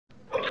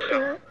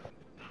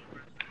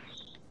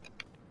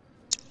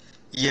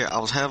Yeah, I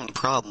was having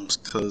problems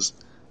because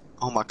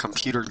on my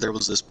computer there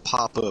was this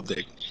pop-up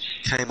that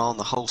came on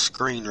the whole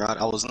screen, right?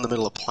 I was in the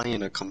middle of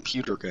playing a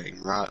computer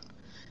game, right?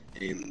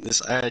 And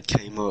this ad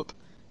came up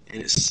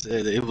and it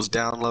said it was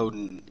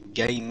downloading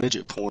gay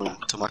midget porn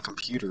to my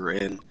computer,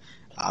 and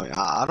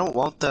I don't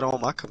want that on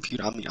my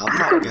computer. I mean, I'm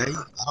not gay.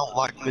 I don't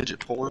like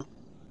midget porn.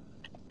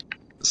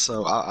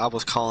 So I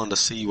was calling to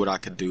see what I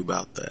could do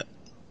about that.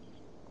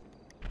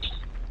 So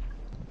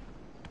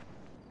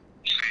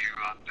you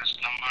got this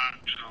number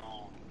to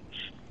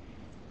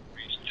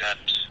reach that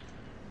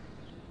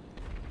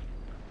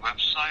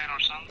website or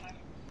something?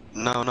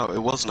 No,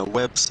 it wasn't a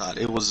website.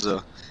 It was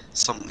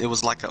it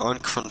was like an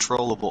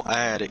uncontrollable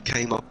ad. It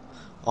came up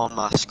on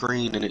my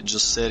screen and it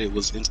just said it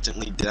was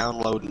instantly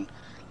downloading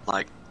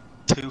like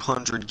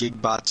 200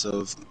 gigabytes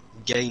of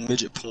gay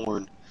midget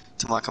porn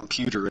to my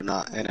computer, and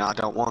I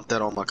don't want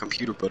that on my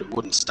computer, but it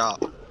wouldn't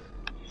stop.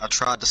 I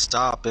tried to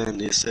stop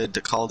and it said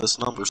to call this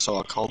number, so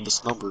I called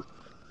this number,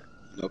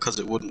 because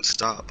it wouldn't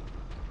stop.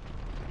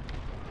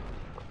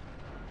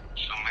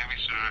 So maybe,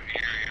 sir,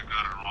 here you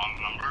got a wrong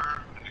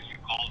number. You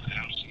called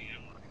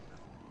MCM,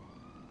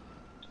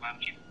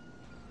 right?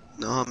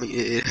 No, I mean,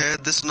 it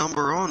had this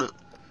number on it.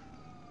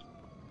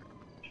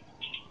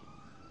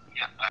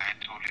 Yeah, I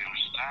totally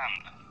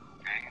understand.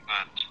 Okay,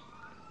 but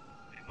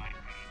there might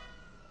be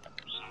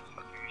some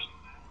confusion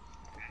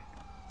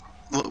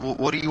there. Okay.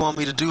 What do you want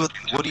me to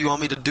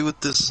do with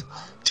this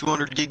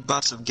 200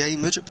 gigabytes of gay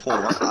midget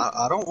porn?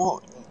 I don't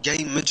want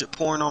gay midget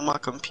porn on my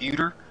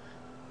computer.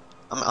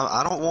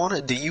 I don't want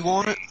it. Do you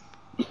want it?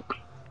 Just call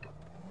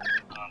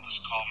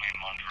me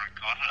Monterey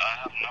Cotton. I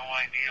have no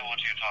idea what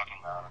you're talking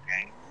about,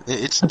 okay?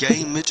 It's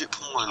gay midget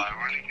porn. I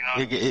really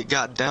cannot... It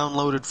got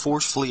downloaded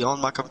forcefully on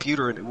my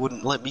computer and it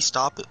wouldn't let me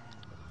stop it.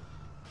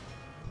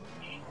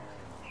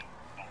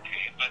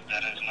 Okay, but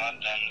that is not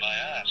done by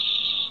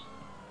us.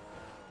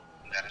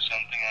 That is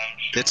something I'm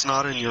sure... It's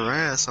not in your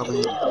ass. I mean,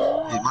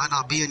 it might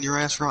not be in your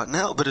ass right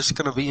now, but it's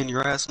gonna be in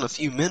your ass in a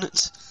few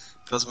minutes.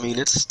 Because, I mean,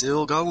 it's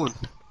still going.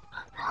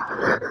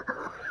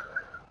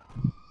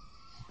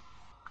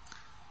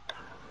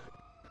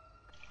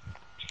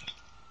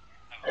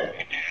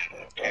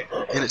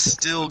 And it's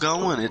still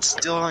going. It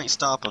still ain't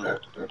stopping.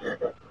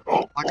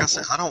 Like I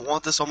said, I don't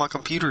want this on my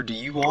computer. Do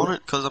you want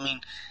it? Because, I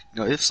mean,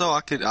 if so,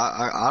 I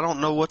don't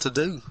know what to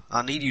do.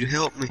 I need you to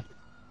help me.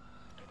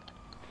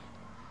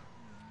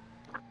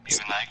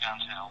 Even I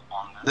can't help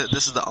on this.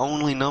 This is the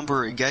only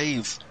number it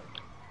gave.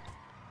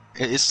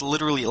 It's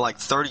literally like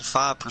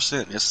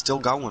 35%. It's still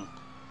going.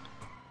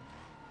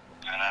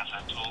 And as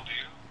I told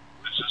you,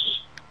 this is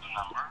the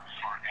number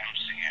for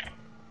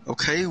MCM.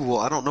 Okay, well,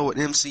 I don't know what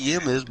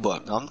MCM is,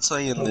 but I'm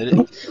saying that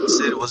it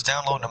said it was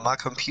downloading to my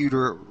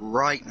computer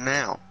right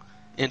now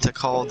and to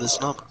call this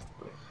number.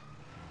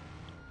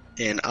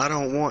 And I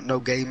don't want no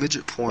gay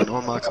midget porn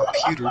on my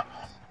computer,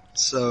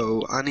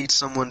 so I need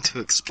someone to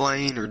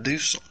explain or do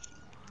something.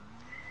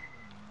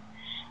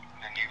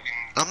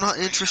 I'm not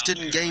interested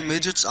in gay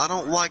midgets. I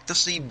don't like to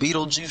see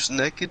Beetlejuice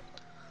naked.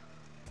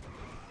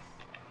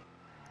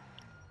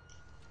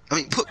 I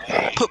mean,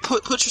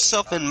 put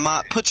yourself in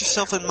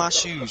my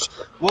shoes.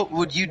 What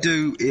would you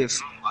do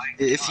if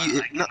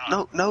you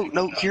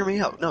no, hear me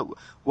out. No,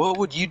 what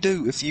would you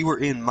do if you were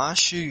in my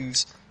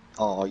shoes?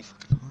 Oh, you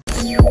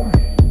fucking